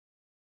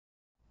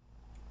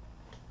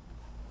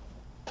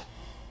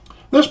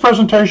This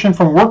presentation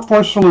from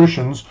Workforce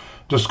Solutions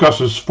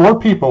discusses 4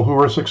 people who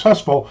are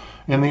successful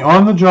in the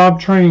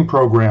On-the-Job Training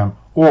Program,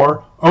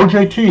 or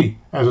OJT,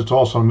 as it's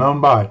also known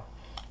by.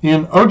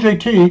 In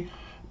OJT,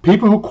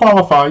 people who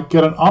qualify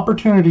get an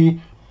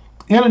opportunity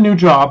in a new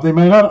job they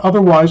may not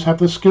otherwise have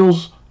the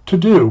skills to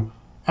do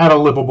at a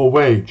livable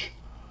wage.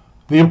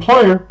 The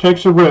employer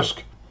takes a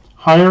risk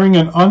hiring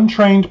an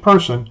untrained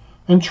person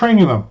and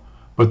training them,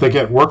 but they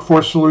get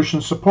Workforce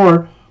Solutions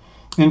support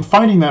in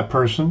finding that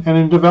person and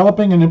in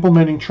developing and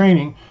implementing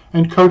training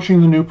and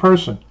coaching the new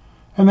person.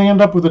 And they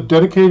end up with a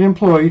dedicated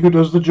employee who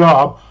does the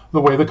job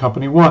the way the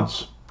company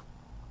wants.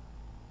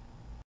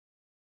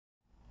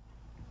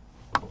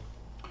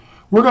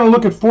 We're going to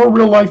look at 4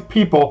 real-life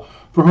people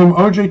for whom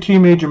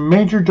OJT made a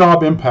major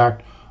job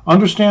impact,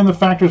 understand the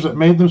factors that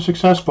made them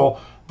successful,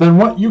 then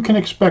what you can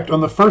expect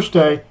on the first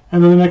day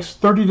and in the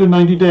next 30 to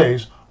 90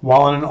 days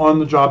while in an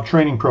on-the-job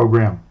training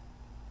program.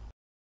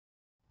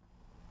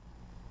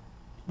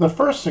 The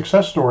first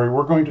success story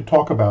we're going to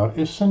talk about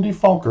is Cindy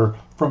Falker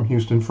from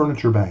Houston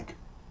Furniture Bank.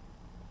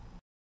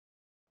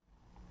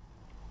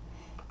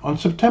 On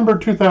September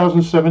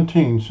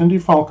 2017, Cindy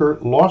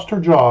Falker lost her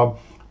job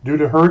due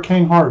to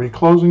Hurricane Harvey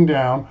closing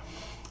down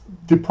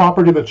the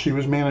property that she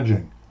was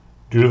managing.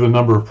 Due to the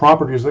number of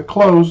properties that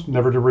closed,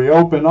 never to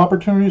reopen,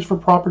 opportunities for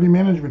property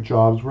management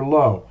jobs were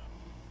low.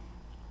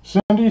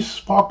 Cindy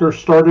Falker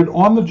started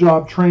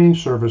on-the-job training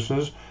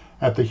services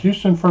at the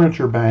Houston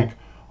Furniture Bank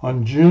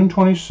on June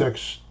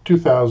 26,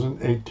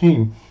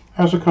 2018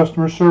 as a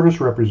customer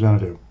service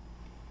representative.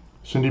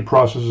 Cindy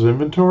processes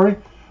inventory,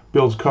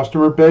 builds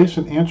customer base,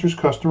 and answers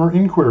customer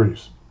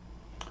inquiries.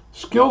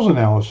 Skills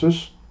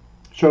analysis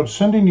showed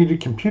Cindy needed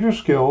computer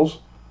skills,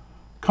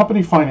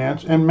 company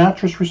finance, and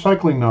mattress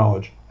recycling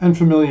knowledge, and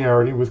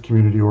familiarity with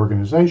community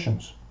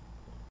organizations.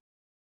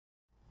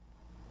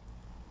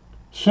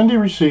 Cindy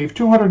received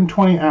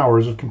 220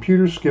 hours of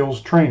computer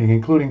skills training,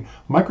 including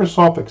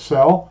Microsoft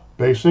Excel,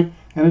 Basic,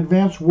 and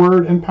Advanced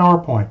Word and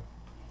PowerPoint.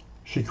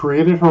 She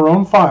created her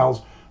own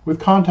files with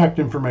contact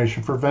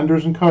information for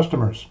vendors and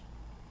customers.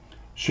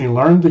 She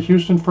learned the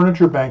Houston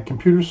Furniture Bank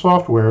computer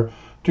software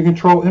to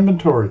control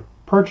inventory,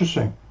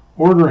 purchasing,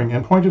 ordering,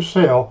 and point of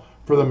sale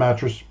for the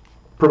mattress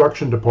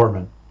production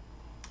department.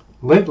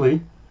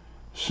 Lately,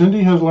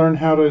 Cindy has learned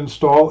how to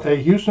install a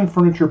Houston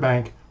Furniture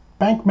Bank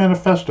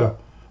manifesto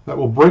that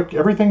will break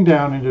everything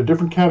down into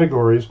different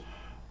categories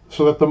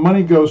so that the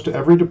money goes to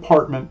every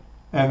department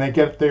and they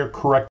get their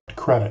correct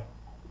credit.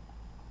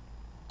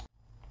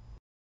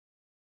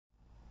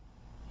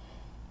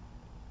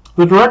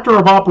 The Director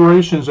of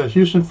Operations at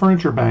Houston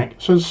Furniture Bank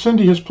says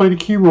Cindy has played a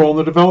key role in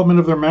the development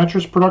of their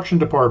mattress production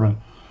department.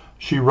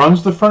 She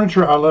runs the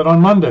furniture outlet on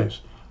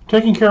Mondays,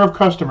 taking care of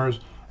customers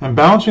and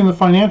balancing the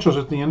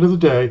financials at the end of the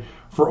day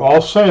for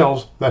all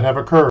sales that have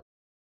occurred.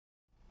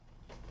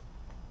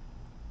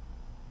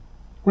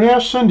 We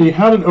asked Cindy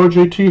how did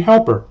OJT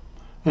help her,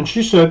 and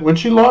she said when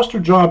she lost her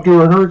job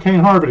during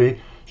Hurricane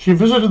Harvey, she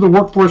visited the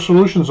Workforce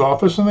Solutions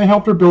office and they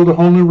helped her build a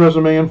whole new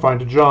resume and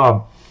find a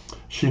job.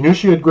 She knew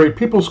she had great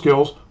people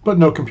skills, but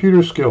no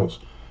computer skills.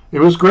 It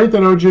was great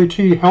that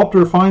OJT helped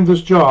her find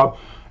this job,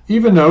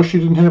 even though she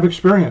didn't have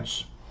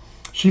experience.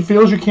 She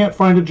feels you can't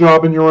find a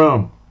job on your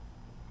own.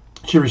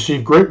 She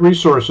received great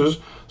resources,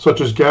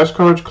 such as gas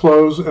cards,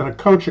 clothes, and a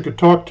coach she could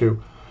talk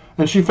to,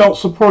 and she felt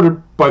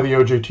supported by the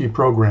OJT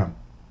program.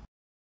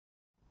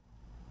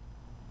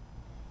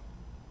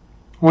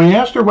 When we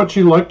asked her what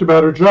she liked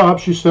about her job,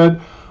 she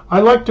said, "I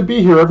like to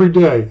be here every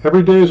day.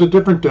 Every day is a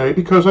different day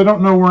because I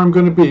don't know where I'm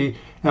going to be,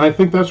 and I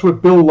think that's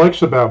what Bill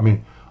likes about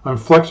me. I'm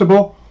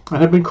flexible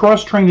and have been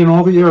cross-trained in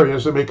all the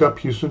areas that make up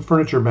Houston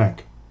Furniture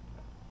Bank."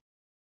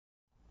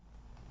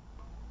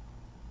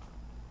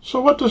 So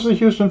what does the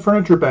Houston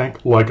Furniture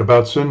Bank like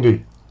about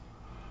Cindy?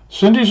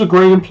 Cindy's a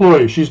great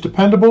employee. She's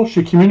dependable,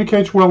 she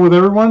communicates well with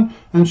everyone,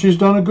 and she's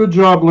done a good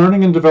job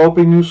learning and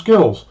developing new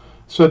skills,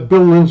 said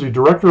Bill Lindsay,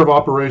 Director of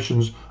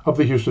Operations of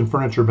the Houston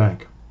Furniture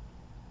Bank.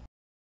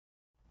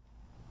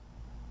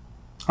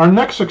 Our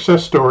next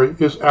success story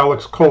is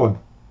Alex Cullen.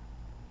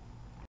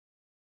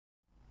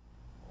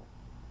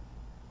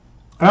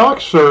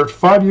 Alex served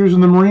 5 years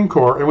in the Marine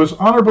Corps and was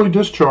honorably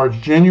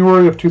discharged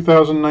January of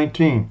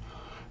 2019.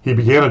 He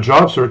began a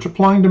job search,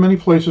 applying to many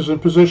places and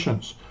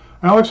positions.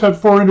 Alex had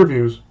 4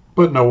 interviews,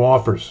 but no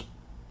offers.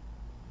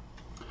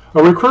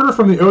 A recruiter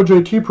from the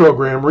OJT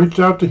program reached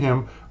out to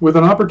him with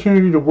an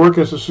opportunity to work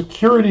as a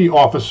security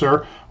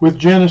officer with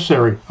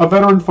Janissary, a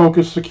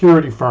veteran-focused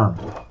security firm.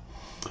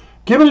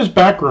 Given his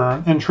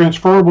background and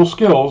transferable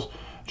skills,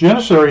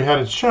 Janissary had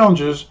its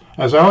challenges,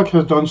 as Alex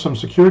had done some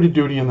security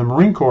duty in the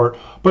Marine Corps,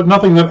 but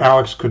nothing that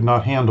Alex could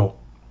not handle.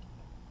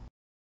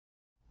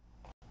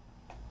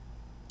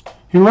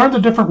 He learned the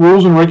different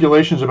rules and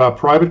regulations about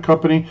private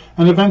company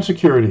and event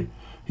security.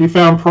 He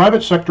found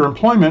private sector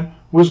employment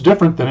was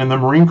different than in the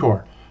Marine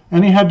Corps,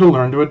 and he had to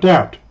learn to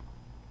adapt.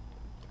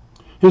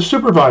 His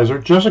supervisor,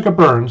 Jessica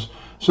Burns,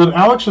 said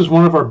Alex is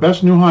one of our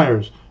best new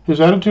hires. His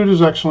attitude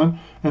is excellent,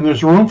 and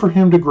there's room for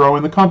him to grow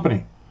in the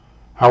company.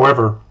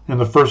 However, in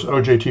the first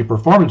OJT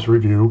performance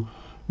review,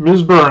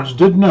 Ms. Burns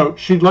did note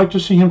she'd like to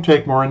see him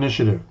take more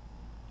initiative.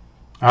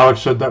 Alex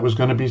said that was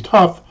going to be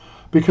tough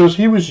because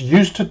he was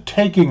used to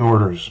taking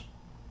orders.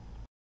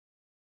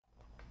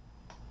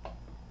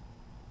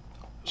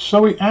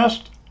 So we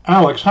asked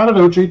Alex, how did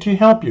OJT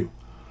help you?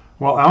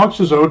 Well, Alex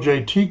is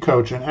OJT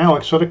coach, and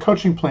Alex set a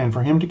coaching plan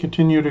for him to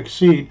continue to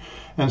exceed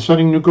and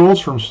setting new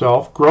goals for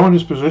himself, grow in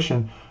his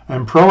position,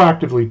 and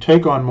proactively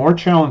take on more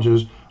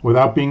challenges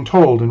without being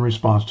told in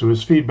response to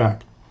his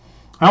feedback.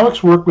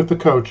 Alex worked with the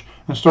coach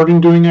and started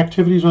doing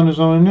activities on his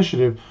own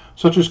initiative,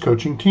 such as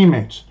coaching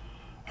teammates.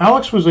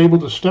 Alex was able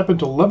to step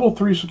into Level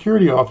 3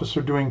 security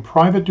officer doing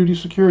private duty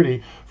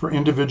security for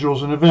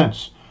individuals and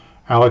events.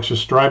 Alex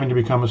is striving to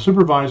become a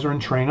supervisor and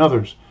train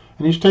others,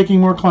 and he's taking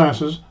more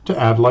classes to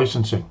add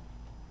licensing.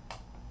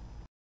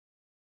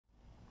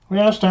 We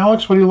asked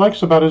Alex what he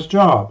likes about his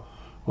job.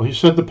 Well, he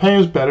said the pay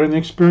is better and the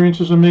experience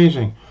is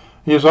amazing.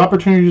 He has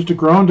opportunities to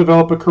grow and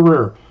develop a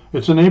career.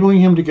 It's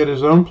enabling him to get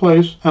his own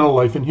place and a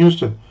life in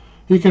Houston.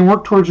 He can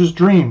work towards his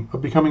dream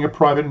of becoming a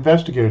private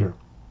investigator.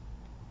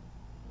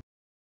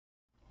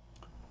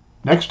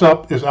 Next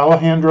up is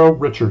Alejandro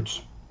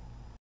Richards.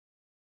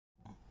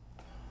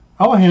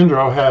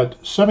 Alejandro had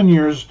 7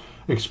 years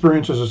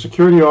experience as a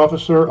security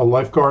officer, a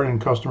lifeguard, and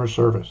customer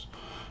service.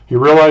 He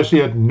realized he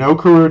had no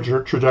career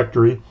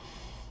trajectory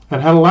and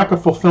had a lack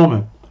of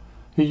fulfillment.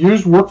 He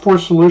used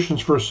Workforce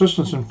Solutions for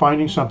assistance in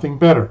finding something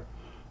better.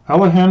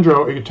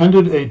 Alejandro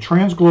attended a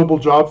Transglobal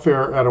job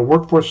fair at a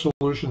Workforce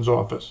Solutions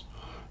office.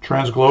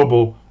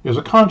 Transglobal is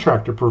a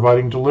contractor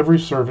providing delivery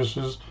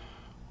services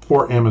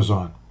for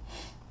Amazon.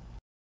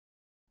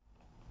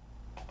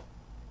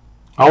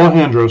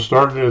 Alejandro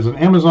started as an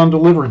Amazon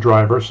delivery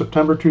driver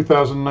September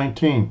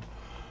 2019.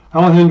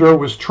 Alejandro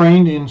was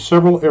trained in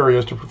several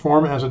areas to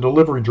perform as a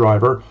delivery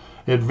driver,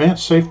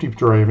 advanced safety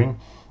driving,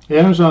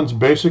 Amazon's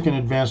basic and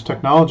advanced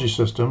technology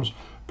systems,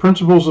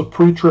 principles of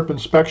pre-trip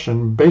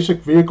inspection,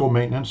 basic vehicle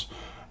maintenance,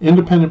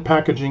 independent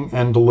packaging,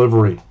 and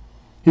delivery.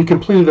 He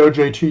completed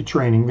OJT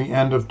training the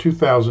end of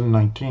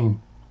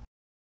 2019.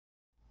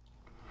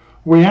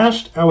 We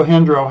asked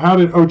Alejandro, how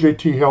did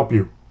OJT help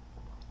you?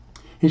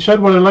 He said,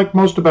 what I like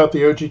most about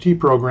the OJT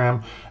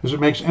program is it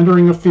makes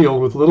entering a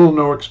field with little or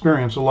no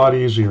experience a lot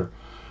easier.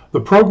 The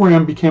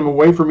program became a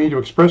way for me to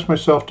express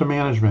myself to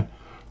management.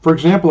 For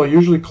example, I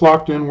usually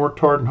clocked in, worked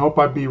hard, and hoped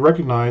I'd be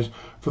recognized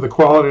for the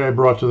quality I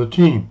brought to the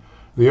team.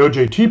 The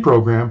OJT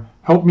program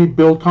helped me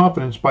build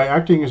confidence by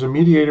acting as a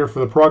mediator for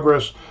the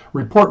progress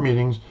report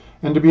meetings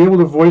and to be able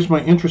to voice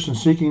my interest in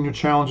seeking new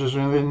challenges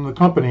within the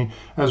company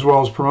as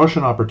well as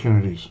promotion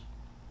opportunities.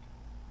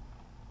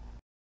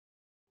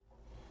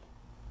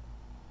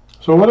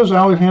 So what does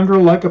Alejandro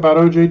like about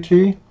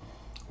OJT?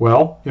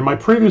 Well, in my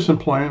previous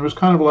employment, it was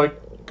kind of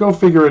like, go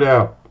figure it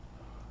out.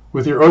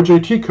 With your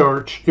OJT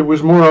coach, it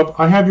was more of,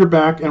 I have your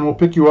back and will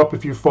pick you up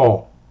if you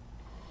fall.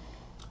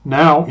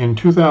 Now, in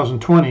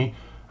 2020,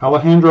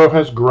 Alejandro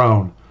has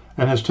grown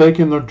and has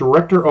taken the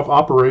Director of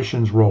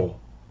Operations role.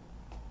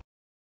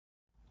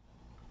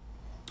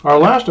 Our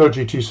last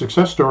OJT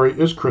success story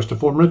is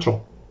Christopher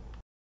Mitchell.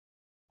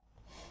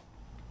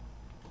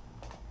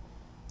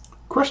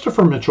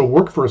 Christopher Mitchell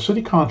worked for a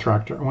city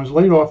contractor and was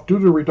laid off due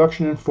to a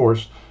reduction in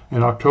force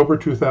in October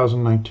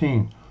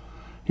 2019.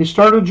 He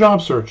started a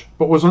job search,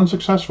 but was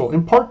unsuccessful,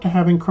 in part to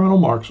having criminal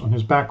marks on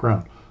his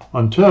background,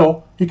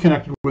 until he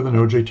connected with an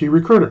OJT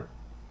recruiter.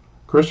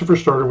 Christopher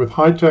started with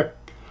High-Tech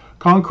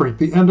Concrete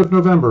the end of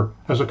November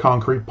as a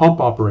concrete pump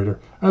operator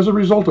as a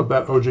result of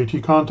that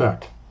OJT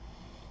contact.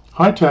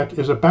 High-Tech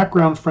is a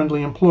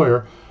background-friendly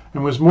employer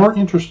and was more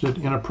interested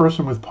in a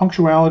person with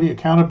punctuality,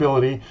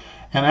 accountability,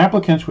 and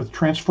applicants with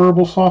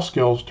transferable soft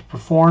skills to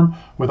perform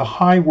with a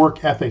high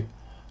work ethic.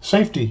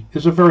 Safety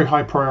is a very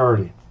high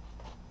priority.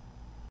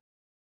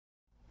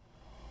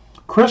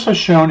 Chris has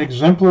shown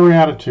exemplary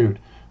attitude.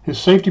 His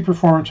safety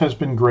performance has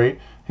been great.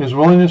 His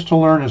willingness to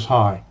learn is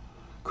high.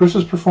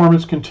 Chris's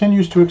performance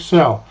continues to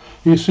excel.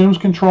 He assumes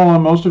control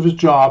on most of his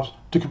jobs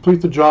to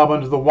complete the job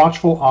under the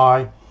watchful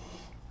eye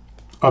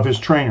of his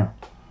trainer.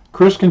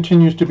 Chris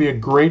continues to be a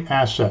great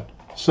asset,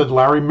 said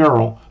Larry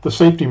Merrill, the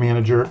safety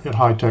manager at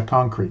High-Tech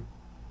Concrete.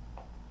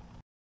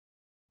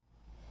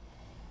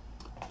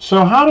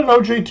 So how did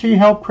OJT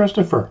help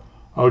Christopher?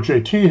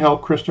 OJT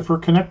helped Christopher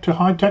connect to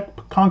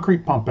High-Tech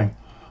Concrete Pumping.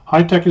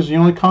 High-Tech is the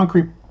only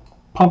concrete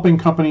pumping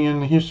company in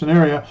the Houston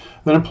area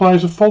that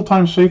employs a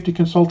full-time safety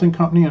consulting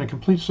company and a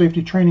complete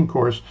safety training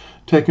course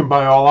taken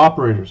by all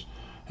operators.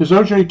 His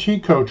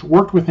OJT coach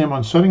worked with him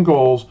on setting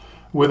goals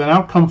with an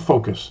outcome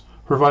focus,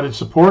 provided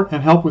support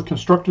and help with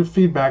constructive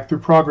feedback through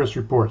progress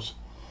reports.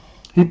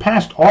 He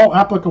passed all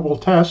applicable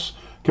tests,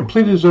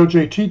 completed his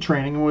OJT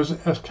training, and was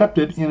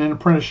accepted in an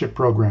apprenticeship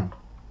program.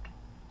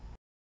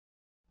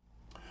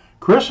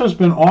 Chris has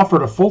been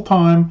offered a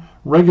full-time,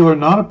 regular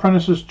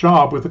non-apprentice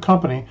job with the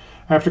company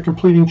after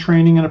completing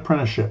training and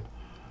apprenticeship.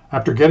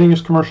 After getting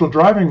his commercial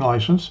driving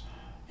license,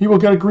 he will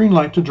get a green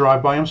light to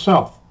drive by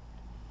himself.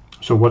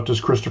 So what does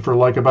Christopher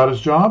like about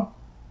his job?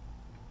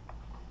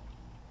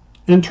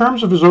 In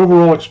terms of his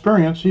overall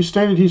experience, he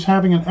stated he's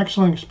having an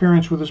excellent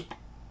experience with his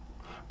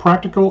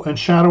practical and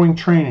shadowing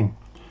training.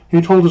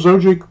 He told his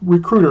OJ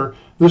recruiter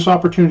this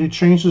opportunity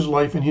changed his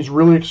life and he's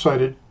really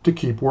excited to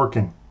keep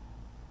working.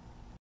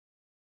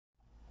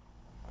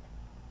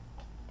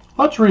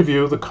 Let's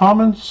review the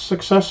common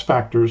success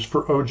factors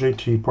for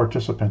OJT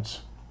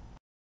participants.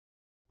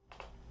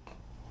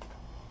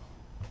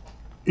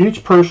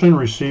 Each person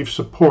receives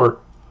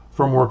support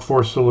from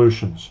Workforce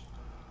Solutions,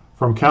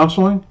 from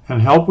counseling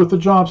and help with the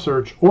job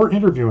search or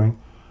interviewing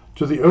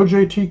to the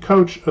OJT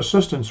coach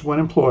assistance when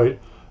employed,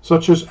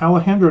 such as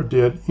Alejandro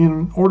did,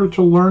 in order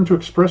to learn to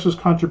express his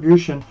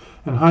contribution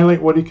and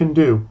highlight what he can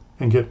do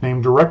and get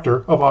named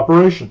Director of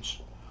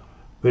Operations.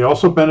 They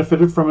also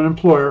benefited from an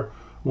employer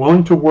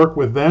willing to work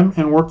with them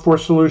and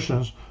Workforce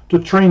Solutions to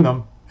train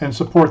them and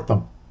support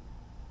them.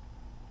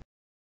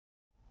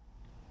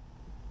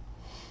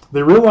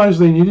 They realized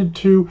they needed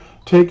to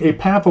take a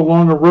path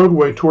along a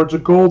roadway towards a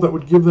goal that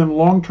would give them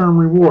long-term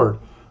reward,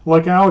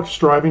 like Alex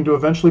striving to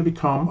eventually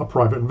become a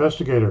private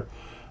investigator.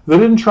 They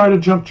didn't try to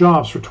jump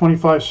jobs for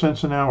 25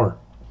 cents an hour.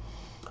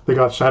 They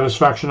got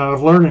satisfaction out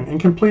of learning and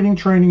completing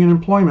training and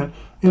employment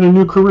in a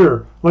new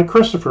career, like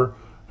Christopher,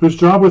 whose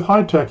job with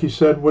high tech, he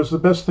said, was the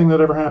best thing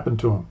that ever happened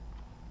to him.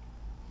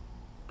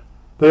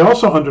 They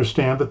also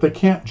understand that they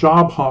can't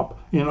job hop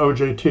in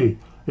OJT.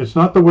 It's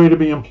not the way to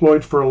be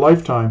employed for a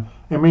lifetime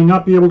and may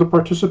not be able to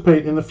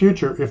participate in the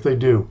future if they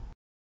do.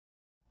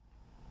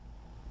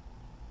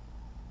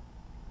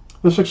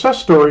 The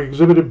success story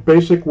exhibited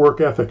basic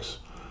work ethics.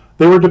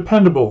 They were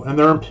dependable and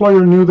their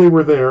employer knew they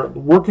were there,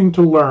 working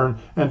to learn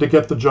and to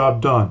get the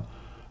job done.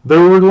 They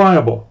were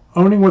reliable,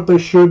 owning what they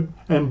should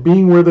and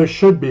being where they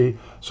should be,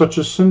 such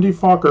as Cindy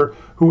Falker,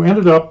 who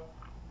ended up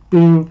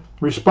being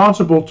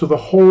responsible to the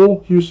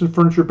whole Houston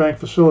Furniture Bank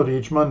facility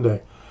each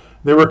Monday.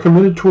 They were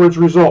committed towards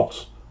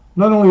results,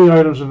 not only the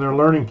items in their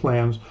learning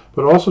plans,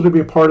 but also to be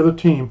a part of the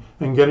team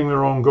and getting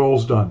their own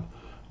goals done.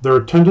 Their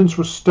attendance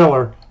was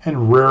stellar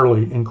and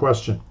rarely in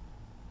question.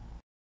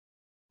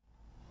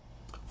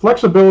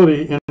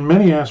 Flexibility in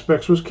many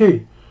aspects was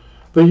key.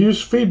 They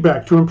used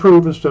feedback to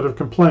improve instead of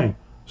complain,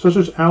 such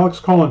as Alex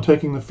Cullen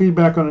taking the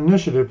feedback on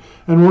initiative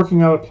and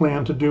working out a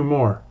plan to do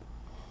more.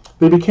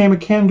 They became a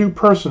can-do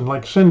person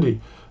like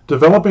Cindy,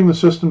 developing the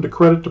system to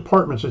credit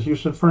departments at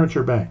Houston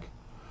Furniture Bank.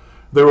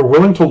 They were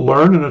willing to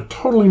learn in a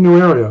totally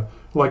new area,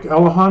 like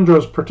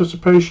Alejandro's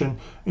participation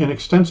in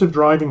extensive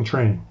driving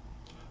training.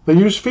 They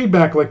used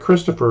feedback like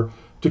Christopher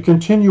to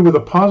continue with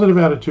a positive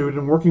attitude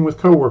in working with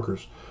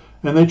coworkers,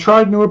 and they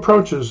tried new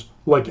approaches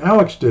like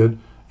Alex did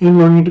in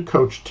learning to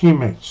coach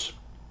teammates.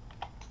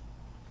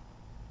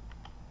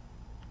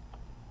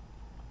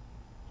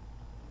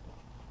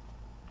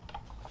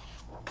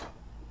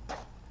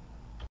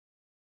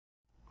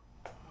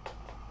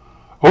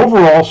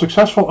 Overall,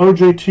 successful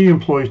OJT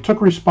employees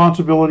took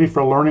responsibility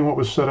for learning what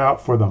was set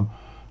out for them,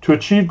 to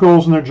achieve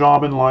goals in their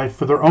job and life,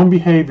 for their own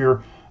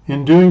behavior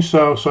in doing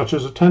so, such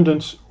as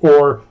attendance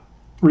or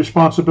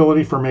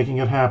responsibility for making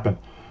it happen.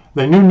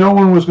 They knew no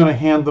one was going to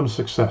hand them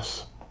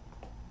success.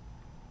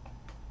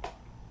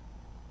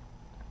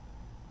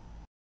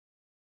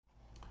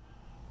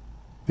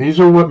 These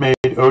are what made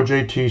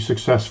OJT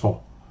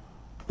successful.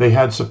 They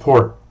had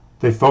support.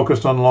 They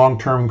focused on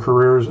long-term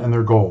careers and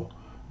their goal.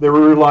 They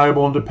were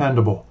reliable and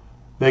dependable.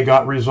 They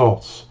got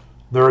results.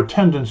 Their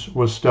attendance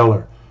was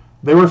stellar.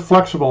 They were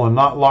flexible and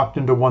not locked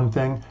into one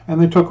thing,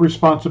 and they took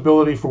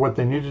responsibility for what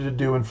they needed to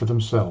do and for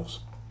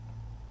themselves.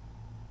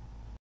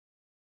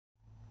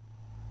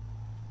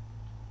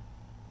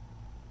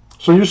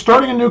 So you're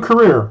starting a new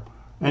career,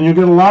 and you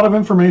get a lot of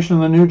information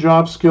on the new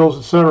job skills,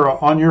 etc.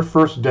 on your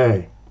first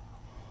day.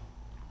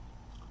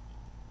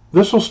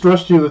 This will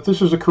stress to you that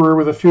this is a career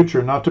with a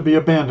future, not to be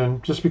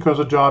abandoned just because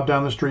a job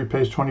down the street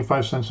pays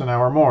 25 cents an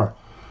hour more.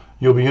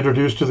 You'll be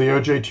introduced to the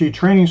OJT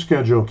training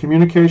schedule,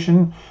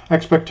 communication,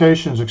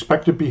 expectations,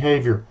 expected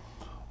behavior.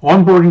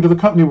 Onboarding to the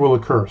company will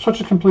occur, such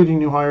as completing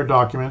new hire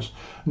documents,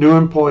 new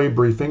employee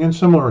briefing, and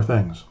similar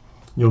things.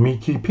 You'll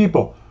meet key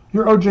people,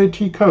 your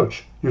OJT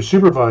coach, your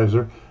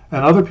supervisor,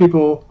 and other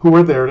people who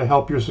are there to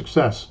help your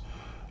success.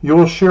 You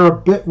will share a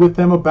bit with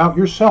them about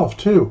yourself,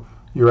 too.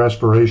 Your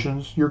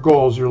aspirations, your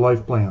goals, your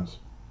life plans.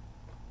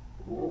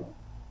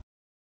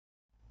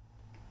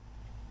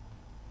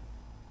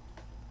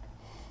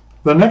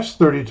 The next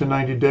 30 to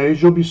 90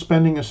 days, you'll be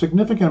spending a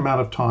significant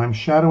amount of time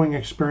shadowing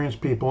experienced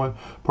people and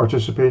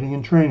participating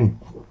in training.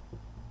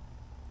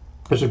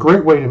 It's a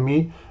great way to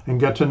meet and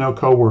get to know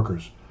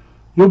coworkers.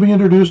 You'll be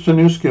introduced to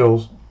new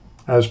skills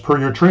as per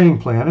your training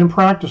plan and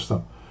practice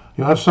them.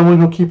 You'll have someone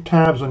who'll keep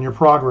tabs on your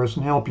progress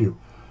and help you.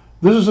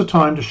 This is a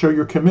time to show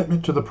your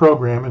commitment to the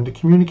program and to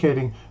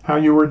communicating how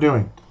you are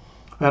doing,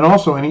 and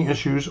also any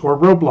issues or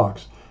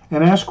roadblocks,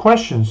 and ask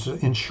questions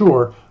to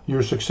ensure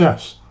your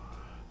success.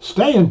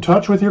 Stay in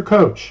touch with your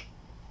coach.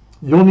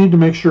 You'll need to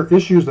make sure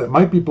issues that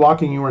might be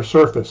blocking you are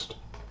surfaced.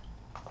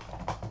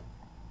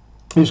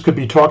 These could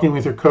be talking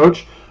with your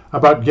coach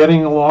about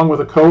getting along with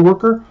a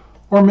coworker,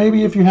 or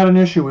maybe if you had an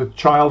issue with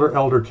child or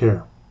elder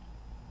care.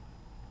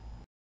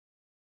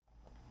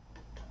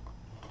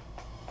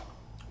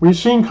 We've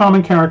seen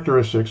common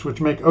characteristics which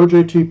make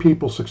OJT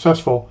people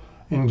successful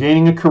in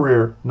gaining a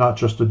career, not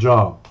just a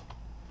job.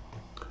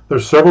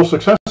 There's several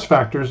success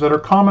factors that are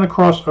common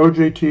across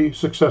OJT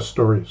success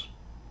stories,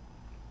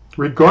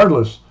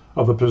 regardless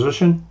of the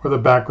position or the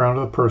background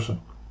of the person.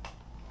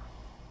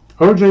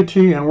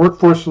 OJT and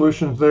Workforce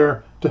Solutions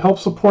there to help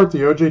support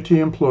the OJT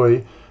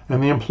employee,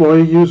 and the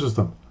employee uses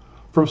them.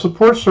 From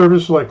support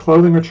services like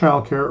clothing or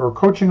childcare or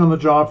coaching on the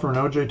job for an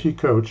OJT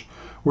coach,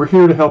 we're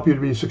here to help you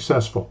to be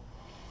successful.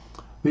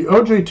 The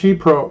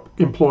OJT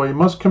employee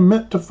must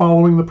commit to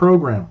following the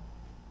program.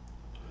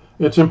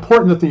 It's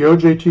important that the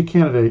OJT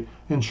candidate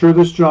ensure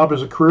this job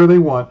is a career they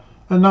want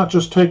and not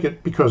just take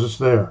it because it's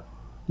there.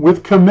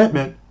 With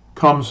commitment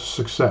comes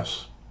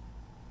success.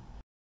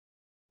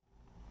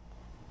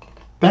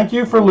 Thank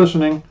you for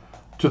listening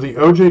to the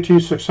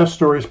OJT Success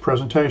Stories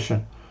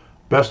presentation.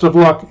 Best of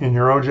luck in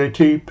your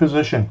OJT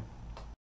position.